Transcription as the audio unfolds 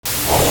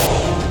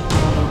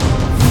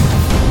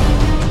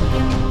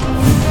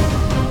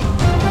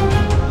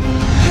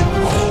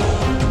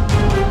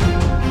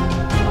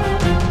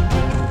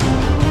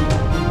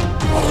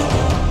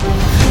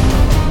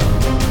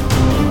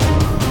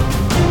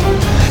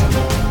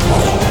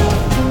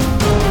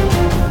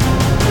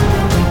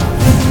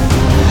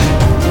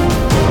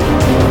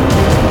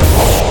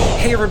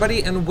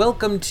everybody, and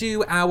welcome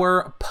to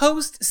our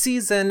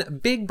post-season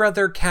Big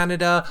Brother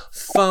Canada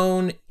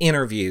phone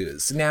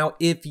interviews. Now,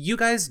 if you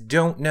guys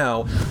don't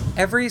know,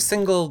 every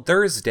single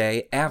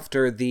Thursday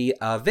after the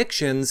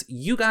evictions,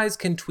 you guys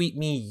can tweet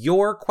me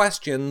your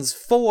questions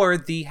for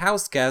the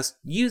house guest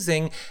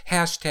using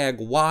hashtag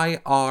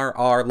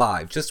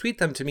YRRLive. Just tweet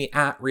them to me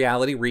at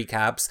Reality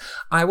Recaps.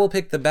 I will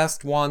pick the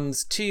best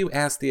ones to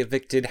ask the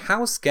evicted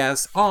house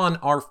guests on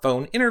our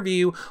phone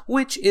interview,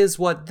 which is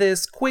what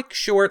this quick,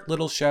 short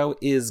little show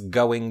is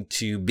going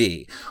to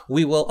be.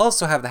 We will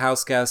also have the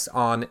house guests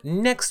on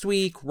next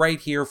week right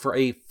here for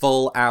a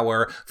full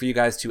hour for you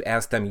guys to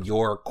ask them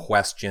your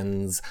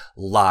questions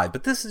live.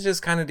 But this is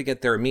just kind of to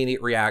get their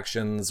immediate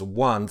reactions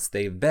once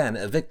they've been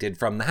evicted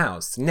from the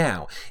house.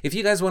 Now, if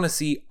you guys want to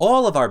see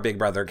all of our Big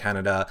Brother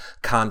Canada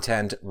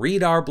content,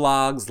 read our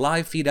blogs,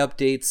 live feed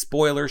updates,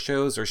 spoiler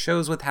shows, or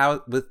shows with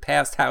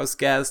past house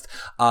guests,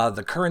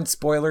 the current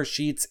spoiler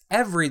sheets,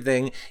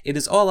 everything, it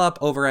is all up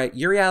over at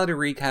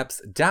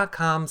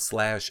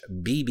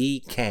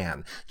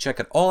yourrealityrecaps.com/BBCAN.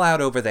 Check it all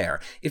out over there.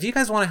 If you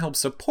guys want to help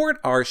support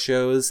our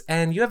shows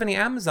and you have any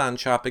Amazon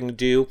shopping to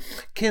do,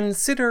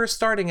 consider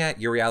starting at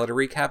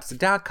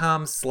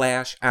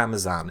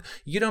yourrealityrecaps.com/Amazon.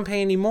 You don't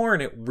pay any more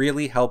and it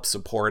really helps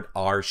support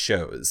our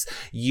shows.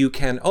 You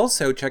can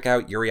also check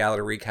out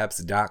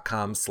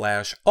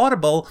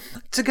yourrealityrecaps.com/Audible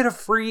to get a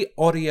free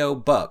audio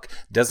book.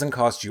 Doesn't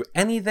cost you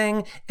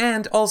anything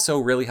and also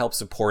really helps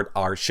support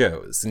our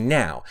shows.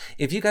 Now,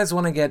 if you guys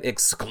want to get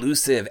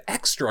exclusive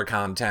extra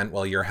content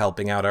while you're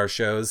helping out our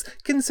shows,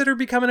 consider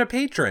becoming a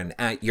patron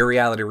at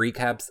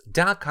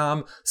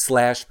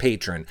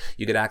yourrealityrecaps.com/patron.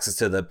 You get access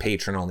to the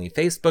patron-only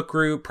Facebook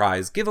group,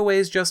 prize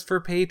giveaways just for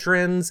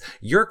patrons,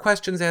 your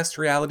questions asked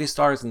to reality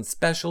stars, and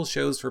special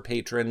shows for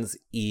patrons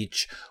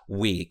each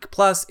week.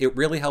 Plus, it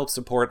really helps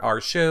support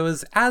our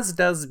shows, as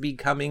does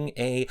becoming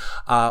a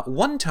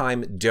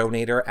one-time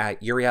donator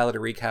at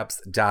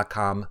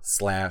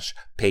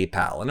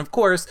yourrealityrecaps.com/PayPal. And of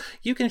course,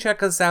 you can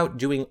check us out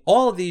doing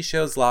all of these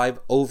shows live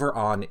over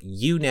on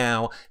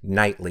YouNow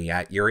nightly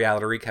at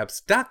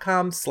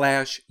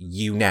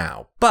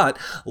yourrealityrecaps.com/YouNow. But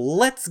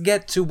let's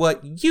get to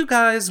what you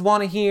guys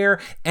want to hear,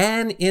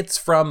 and it's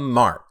from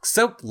Mark.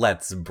 So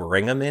let's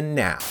bring him in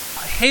now.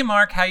 Hey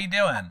Mark, how you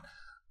doing?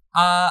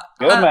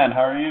 Good, man.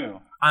 How are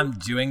you? I'm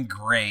doing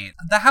great.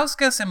 The house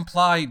guests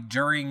implied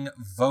during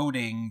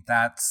voting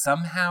that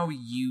somehow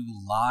you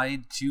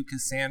lied to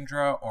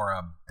Cassandra or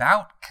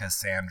about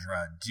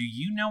Cassandra. Do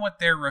you know what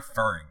they're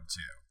referring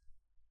to?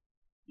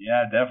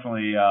 Yeah,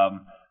 definitely.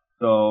 I'm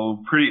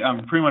pretty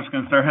much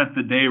going to start at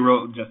the day,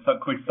 just a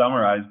quick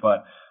summarize,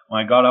 but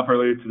when I got up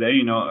earlier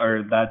today,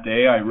 or that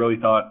day, I really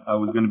thought I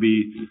was going to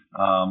be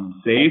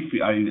safe.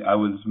 I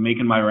was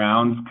making my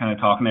rounds, kind of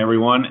talking to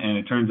everyone, and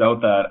it turns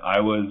out that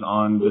I was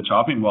on the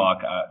chopping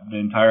block. The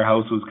entire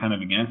house was kind of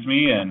against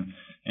me, and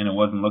it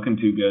wasn't looking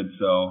too good.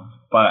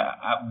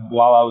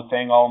 While I was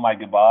saying all my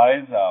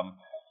goodbyes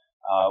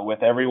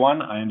with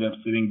everyone, I ended up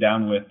sitting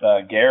down with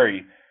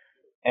Gary.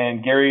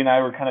 And Gary and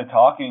I were kind of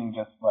talking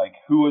just like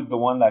who was the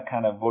one that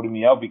kind of voted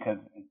me out, because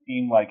it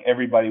seemed like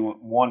everybody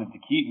wanted to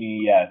keep me,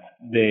 yet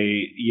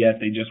they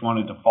just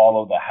wanted to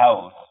follow the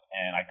house.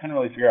 And I couldn't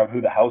really figure out who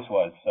the house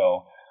was.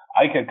 So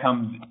Ika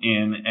comes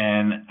in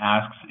and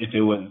asks if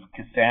it was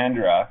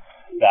Cassandra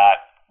that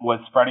was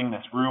spreading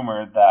this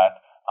rumor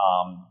that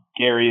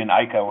Gary and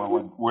Ika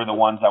were the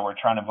ones that were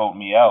trying to vote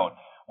me out.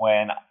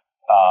 When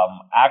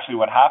actually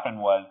what happened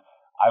was,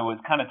 I was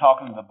kind of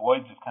talking to the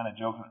boys, just kind of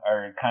joking,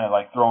 or kind of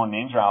like throwing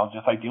names around. I was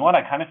just like, you know what?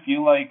 I kind of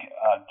feel like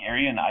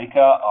Gary and Ika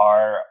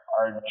are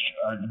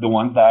the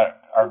ones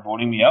that are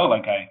voting me out.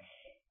 Like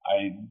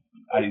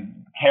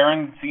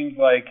Karen seems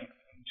like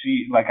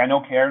I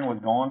know Karen was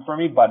going for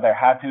me, but there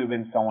had to have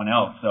been someone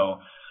else. So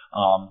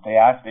they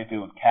asked if it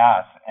was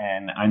Cass,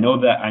 and I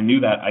knew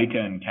that Ika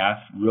and Cass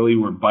really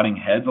were butting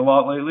heads a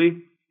lot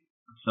lately.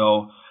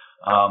 So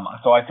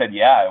I said,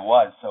 yeah, it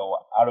was.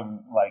 So out of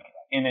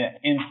in an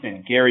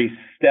instant, Gary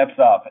steps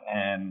up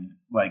and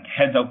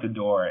heads out the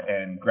door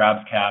and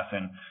grabs Cass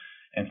and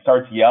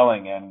starts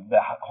yelling, and the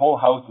whole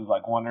house is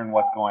wondering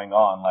what's going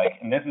on.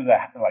 And this is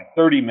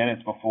 30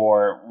 minutes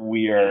before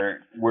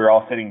we're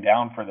all sitting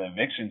down for the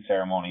eviction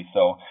ceremony.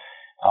 So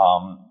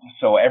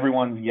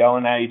everyone's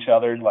yelling at each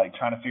other,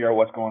 trying to figure out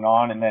what's going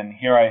on. And then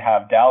here I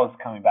have Dallas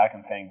coming back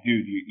and saying,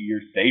 dude,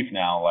 you're safe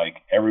now.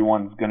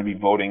 Everyone's going to be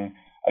voting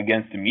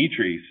against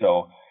Dimitri.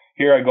 So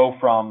here I go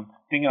from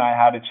thinking I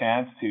had a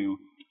chance to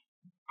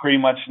pretty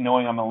much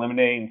knowing I'm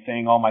eliminated and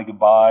saying all my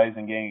goodbyes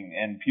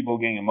and people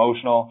getting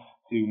emotional,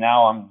 to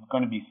now I'm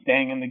going to be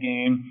staying in the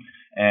game.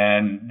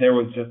 And there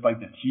was just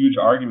this huge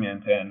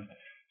argument, and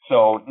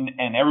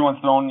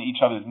everyone's throwing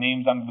each other's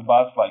names under the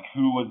bus,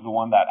 who was the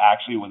one that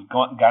actually was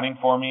gunning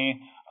for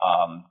me,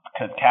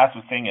 because Cass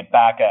was saying it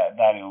back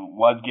that it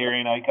was Gary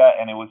and Ika,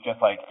 and it was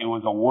just it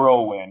was a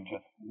whirlwind,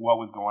 just what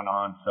was going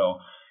on.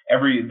 So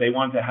they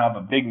wanted to have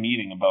a big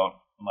meeting about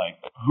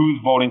who's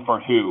voting for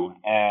who.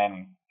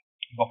 And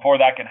before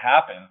that could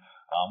happen,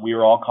 we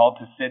were all called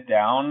to sit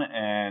down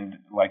and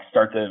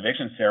start the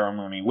eviction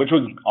ceremony, which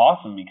was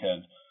awesome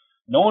because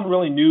no one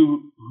really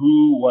knew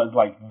who was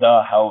like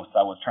the house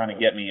that was trying to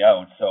get me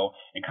out. So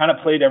it kind of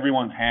played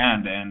everyone's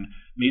hand and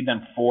made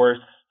them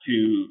forced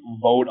to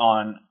vote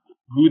on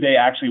who they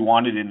actually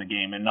wanted in the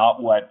game and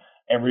not what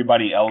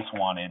everybody else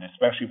wanted,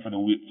 especially for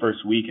the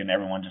first week and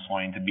everyone just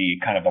wanting to be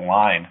kind of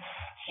aligned.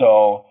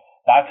 So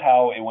that's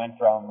how it went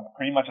from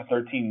pretty much a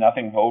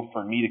 13-0 vote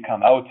for me to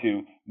come out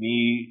to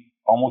me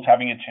almost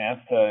having a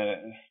chance to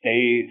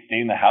stay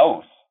in the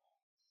house.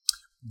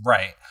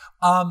 Right.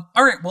 All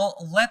right. Well,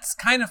 let's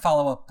kind of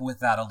follow up with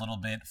that a little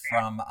bit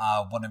from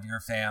one of your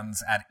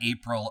fans at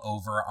April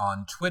over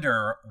on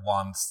Twitter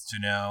wants to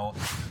know,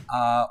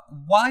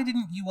 why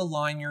didn't you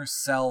align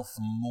yourself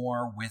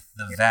more with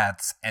the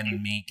vets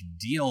and make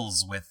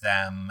deals with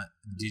them?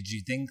 Did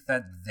you think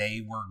that they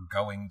were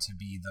going to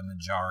be the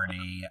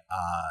majority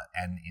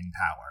and in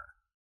power?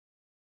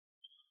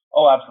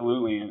 Oh,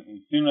 absolutely.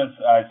 As soon as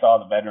I saw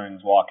the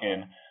veterans walk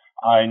in,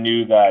 I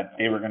knew that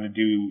they were going to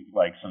do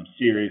like some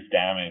serious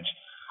damage.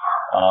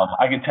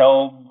 I could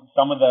tell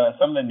some of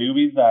the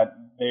newbies that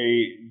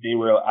they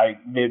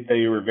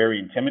were very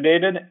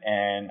intimidated,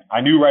 and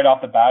I knew right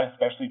off the bat,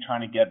 especially trying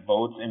to get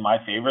votes in my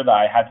favor, that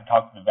I had to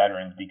talk to the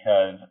veterans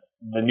because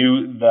the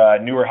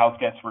newer house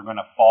guests were going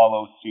to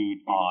follow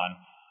suit on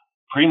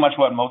pretty much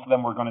what most of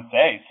them were going to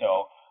say,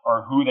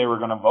 or who they were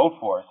going to vote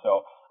for.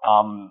 So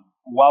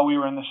while we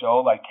were in the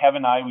show, like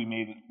Kevin and I, we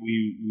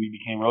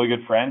became really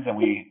good friends, and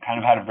we kind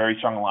of had a very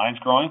strong alliance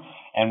growing.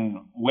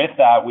 And with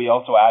that, we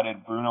also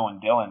added Bruno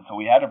and Dylan. So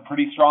we had a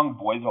pretty strong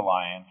boys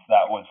alliance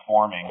that was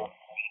forming,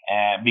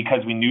 and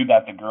because we knew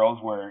that the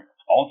girls were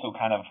also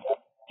kind of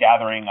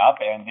gathering up,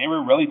 and they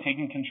were really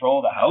taking control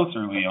of the house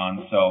early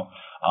on. So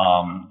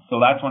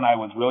that's when I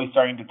was really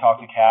starting to talk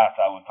to Cass.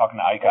 I was talking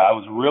to Ika. I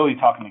was really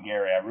talking to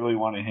Gary. I really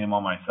wanted him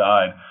on my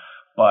side.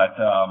 But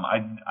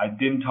I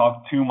didn't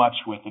talk too much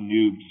with the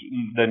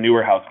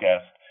newer house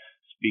guests,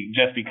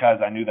 just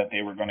because I knew that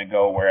they were going to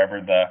go wherever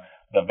the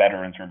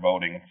veterans were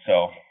voting.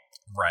 So,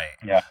 right.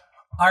 Yeah.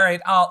 All right.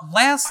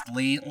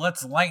 Lastly,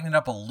 let's lighten it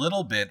up a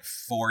little bit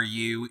for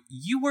you.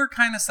 You were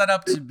kind of set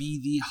up to be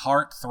the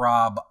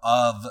heartthrob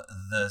of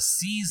the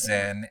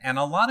season, and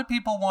a lot of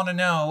people want to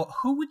know,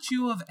 who would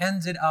you have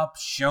ended up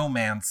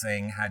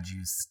showmancing had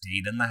you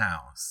stayed in the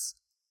house?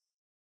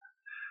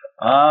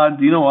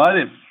 Do you know what?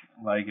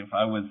 If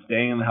I was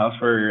staying in the house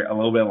for a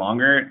little bit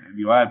longer,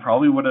 I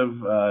probably would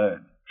have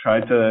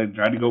tried to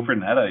go for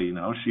Netta.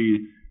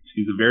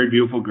 She's a very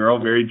beautiful girl,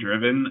 very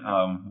driven.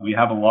 We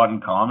have a lot in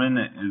common,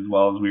 as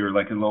well as we were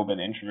like a little bit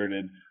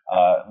introverted.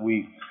 I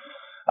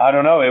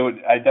don't know.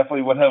 I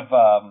definitely would have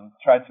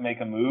tried to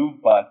make a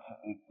move, but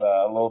it's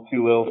a little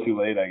too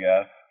late, I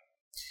guess.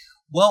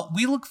 Well,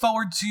 we look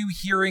forward to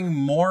hearing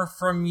more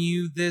from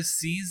you this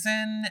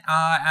season.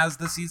 As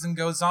the season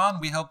goes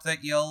on, we hope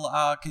that you'll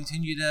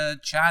continue to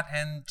chat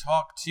and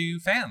talk to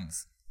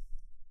fans.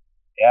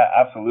 Yeah,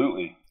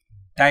 absolutely.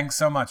 Thanks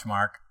so much,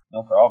 Mark.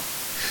 No problem.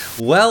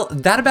 Well,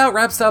 that about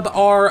wraps up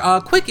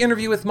our quick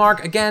interview with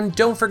Mark. Again,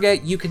 don't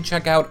forget you can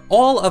check out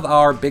all of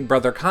our Big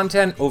Brother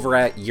content over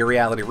at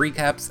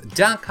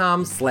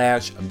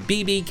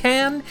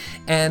yourrealityrecaps.com/bbcan.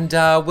 And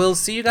we'll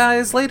see you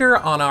guys later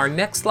on our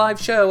next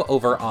live show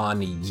over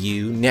on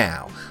You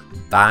Now.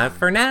 Bye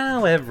for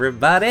now,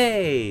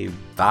 everybody.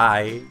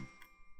 Bye.